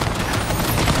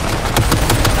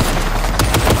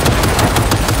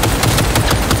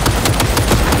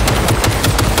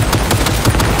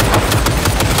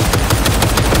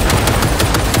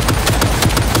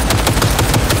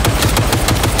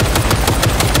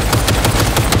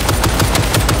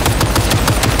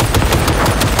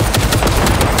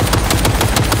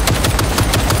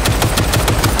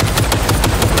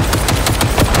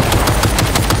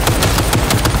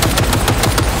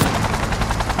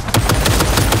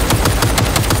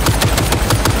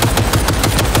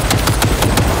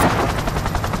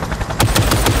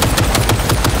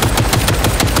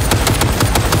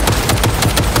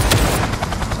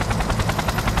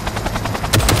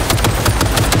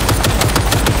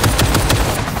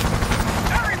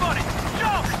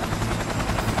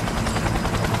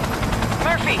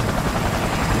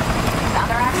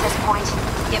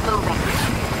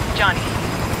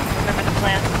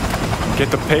 Get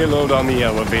the payload on the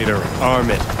elevator, arm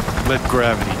it, let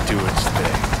gravity do its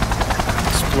thing.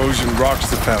 Explosion rocks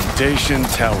the foundation,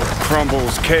 tower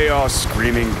crumbles, chaos,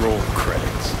 screaming roll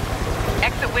credits.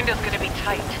 Exit window's gonna be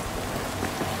tight.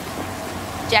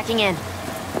 Jacking in.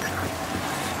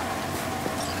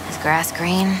 Is grass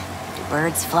green? Do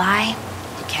birds fly?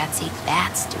 Do cats eat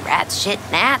bats? Do rats shit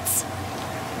gnats?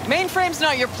 Mainframe's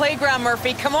not your playground,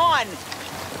 Murphy. Come on.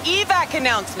 Evac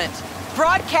announcement.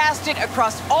 Broadcast it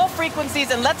across all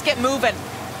frequencies and let's get moving.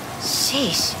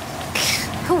 Sheesh.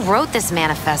 Who wrote this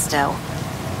manifesto?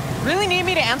 Really need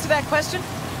me to answer that question?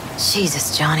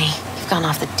 Jesus, Johnny. You've gone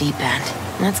off the deep end.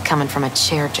 And that's coming from a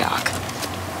chair jock.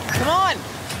 Come on!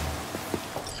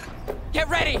 Get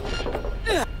ready!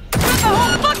 Get the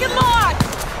whole fucking lot!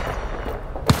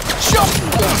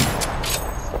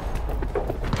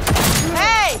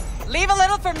 Hey! Leave a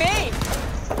little for me!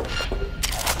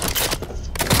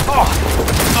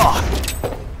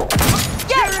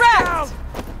 Get wrecked!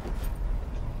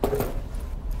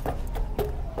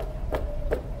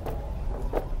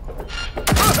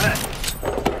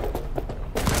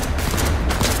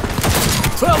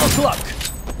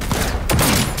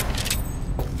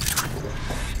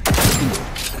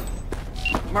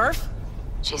 Murph?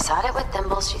 She sought it with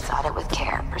thimbles, she sought it with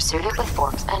care, pursued it with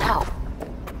forks and hope.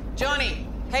 Johnny,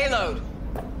 payload.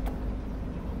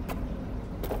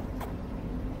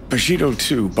 Bushido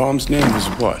 2, bomb's name was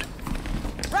what?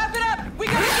 Wrap it up! We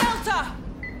got a Delta!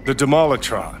 The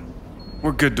Demolitron.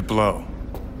 We're good to blow.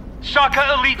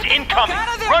 Shaka Elite's incoming!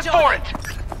 There, Run Johnny. for it!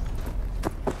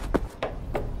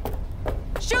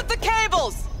 Shoot the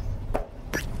cables!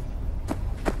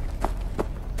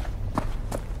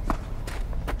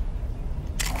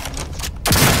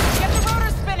 Get the rotor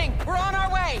spinning! We're on our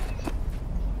way!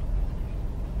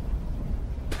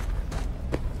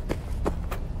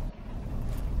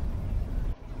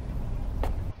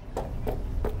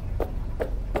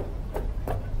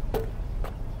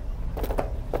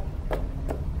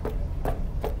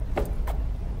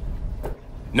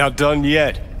 Not done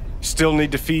yet. Still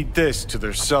need to feed this to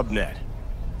their subnet.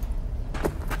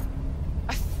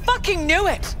 I fucking knew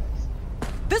it!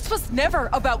 This was never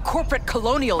about corporate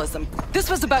colonialism. This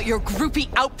was about your groupie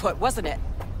output, wasn't it?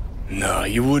 Nah,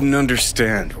 you wouldn't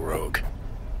understand, Rogue.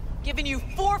 Giving you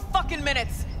 4 fucking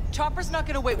minutes. Chopper's not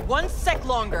gonna wait 1 sec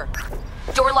longer.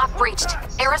 Door lock breached.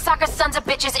 Arasaka's sons of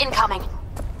bitches incoming.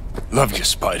 Love you,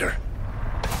 Spider.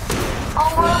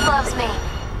 All world loves me.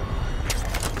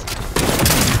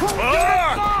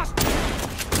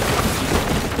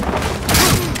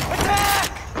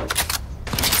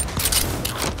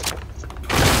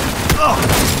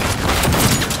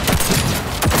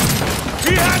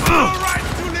 He has no right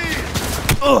to leave!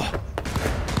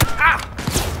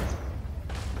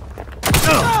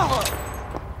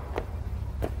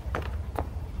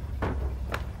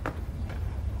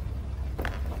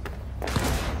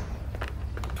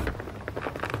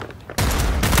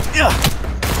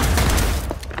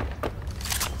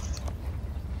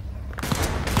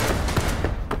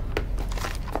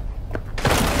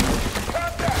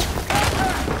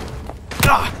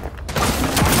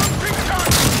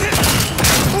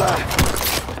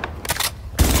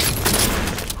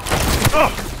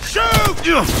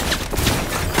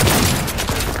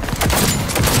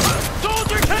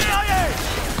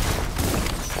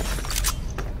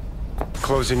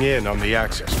 Closing in on the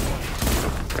access point.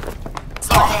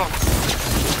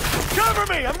 Cover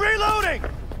me! I'm reloading!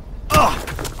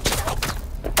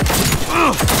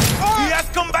 He has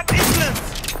combat influence!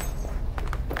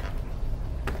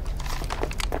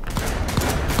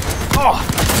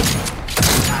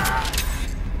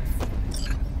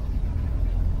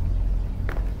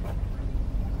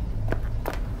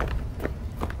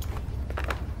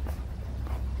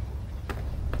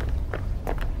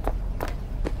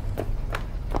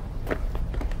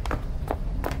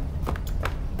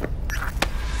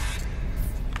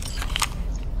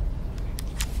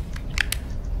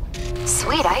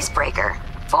 Sweet icebreaker.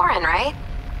 Foreign, right?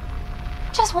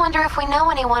 Just wonder if we know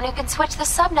anyone who can switch the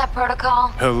subnet protocol.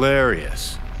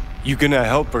 Hilarious. You gonna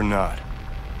help or not?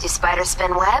 Do spiders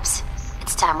spin webs?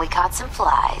 It's time we caught some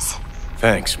flies.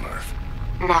 Thanks, Murph.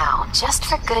 Now, just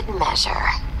for good measure.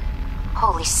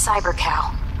 Holy cyber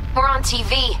cow. We're on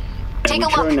TV. Take a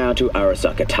look. Turn now to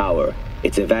Arasaka Tower.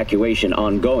 Its evacuation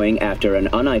ongoing after an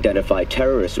unidentified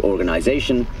terrorist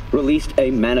organization released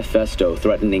a manifesto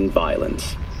threatening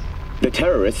violence. The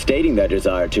terrorists stating their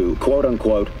desire to,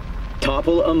 quote-unquote,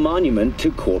 topple a monument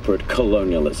to corporate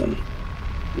colonialism.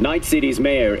 Night City's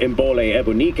mayor, Mbole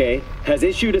Ebunike, has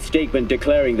issued a statement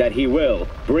declaring that he will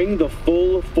bring the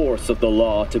full force of the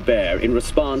law to bear in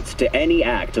response to any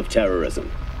act of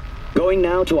terrorism. Going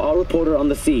now to our reporter on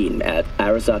the scene at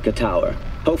Arasaka Tower.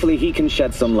 Hopefully he can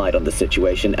shed some light on the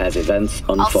situation as events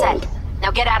unfold. All set.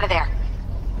 Now get out of there.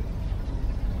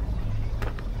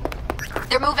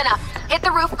 They're moving up. Hit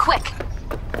the roof quick.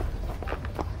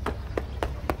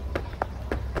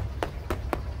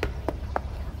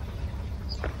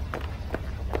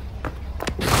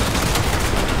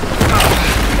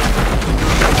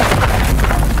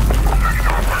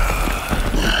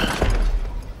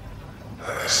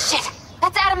 Shit!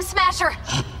 That's Adam Smasher!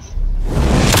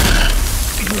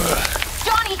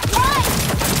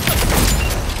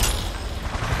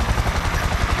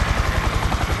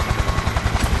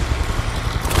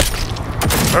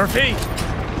 Murphy?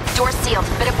 Door's sealed,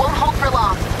 but it won't hold for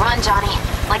long. Run, Johnny.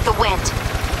 Like the wind.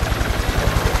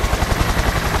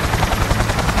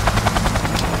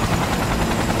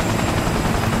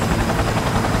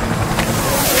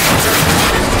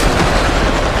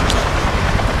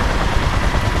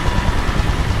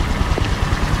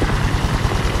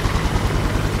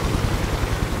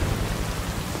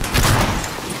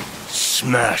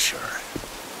 Smasher.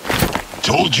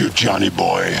 Told you, Johnny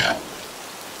boy.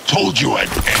 Told you I'd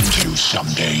end you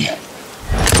someday.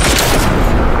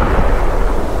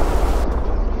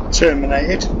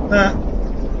 Terminated.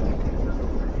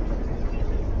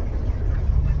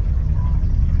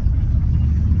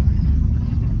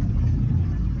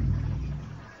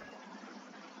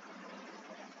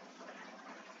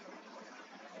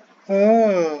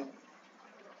 Oh.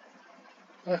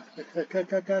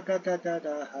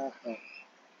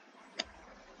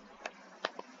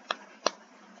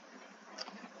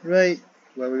 Right,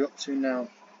 where are we up to now?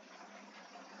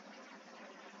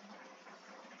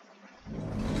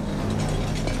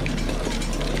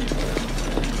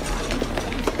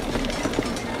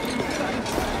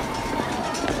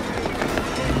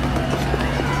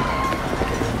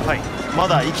はい、ま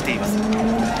だ生きています。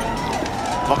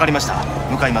わかりました。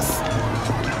向かいます。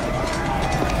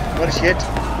What is shit?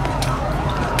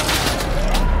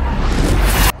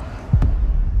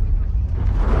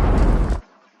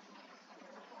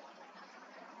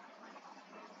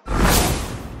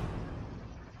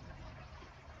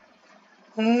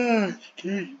 Oh,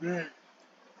 excuse me.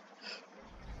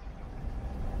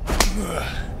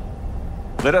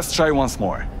 Let us try once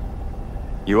more.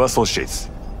 Your associates.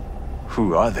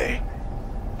 Who are they?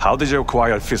 How did you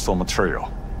acquire fissile material?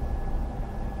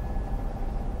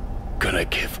 Gonna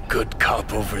give good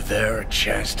cop over there a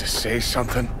chance to say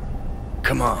something?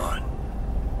 Come on.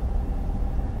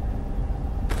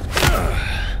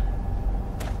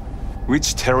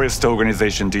 Which terrorist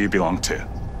organization do you belong to?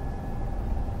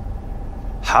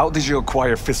 How did you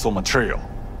acquire fissile material?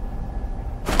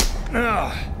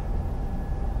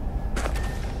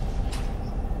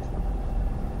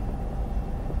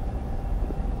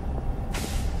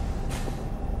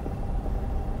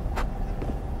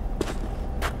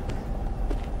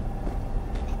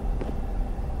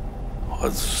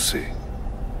 Azuse.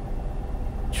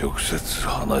 直接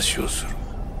話をする。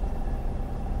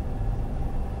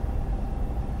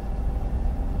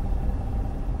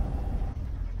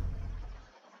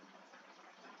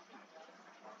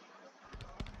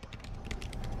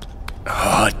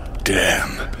Hot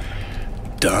damn.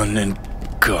 Done and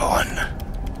gone.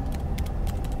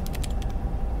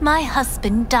 My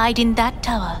husband died in that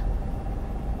tower.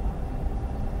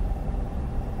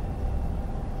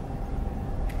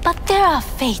 But there are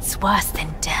fates worse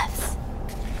than death.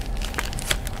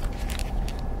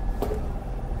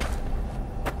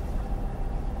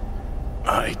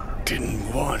 I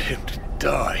didn't want him to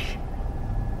die.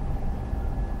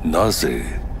 なぜ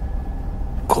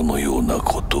このような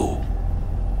ことを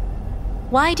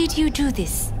Why did you do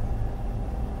this?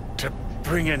 To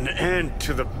bring an end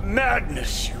to the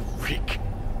madness you wreak.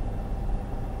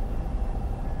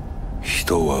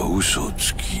 人は嘘を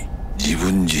つき、自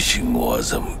分自身を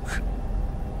欺く。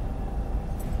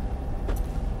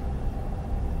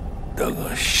だ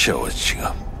が死者は違う。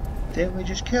Didn't we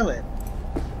just kill him?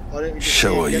 死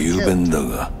者は雄弁だ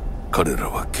が、彼ら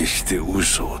は決して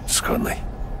嘘をつかない。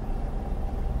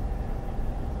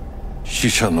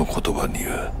死者の言葉に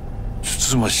はつ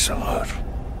つましさがあ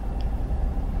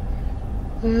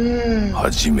る。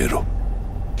始めろ。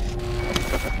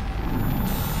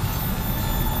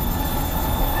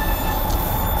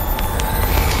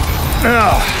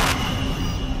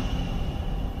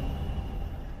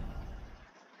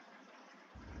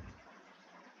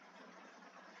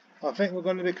I think we're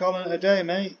going to be calling it a day,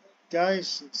 mate.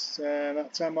 Guys, it's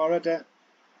that time already.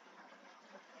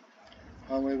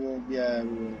 And we will, yeah, we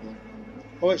will.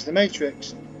 Oh, it's the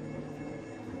Matrix.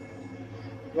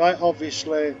 Right,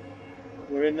 obviously,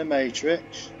 we're in the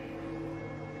Matrix.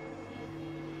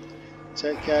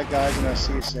 Take care, guys, and I'll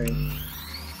see you soon.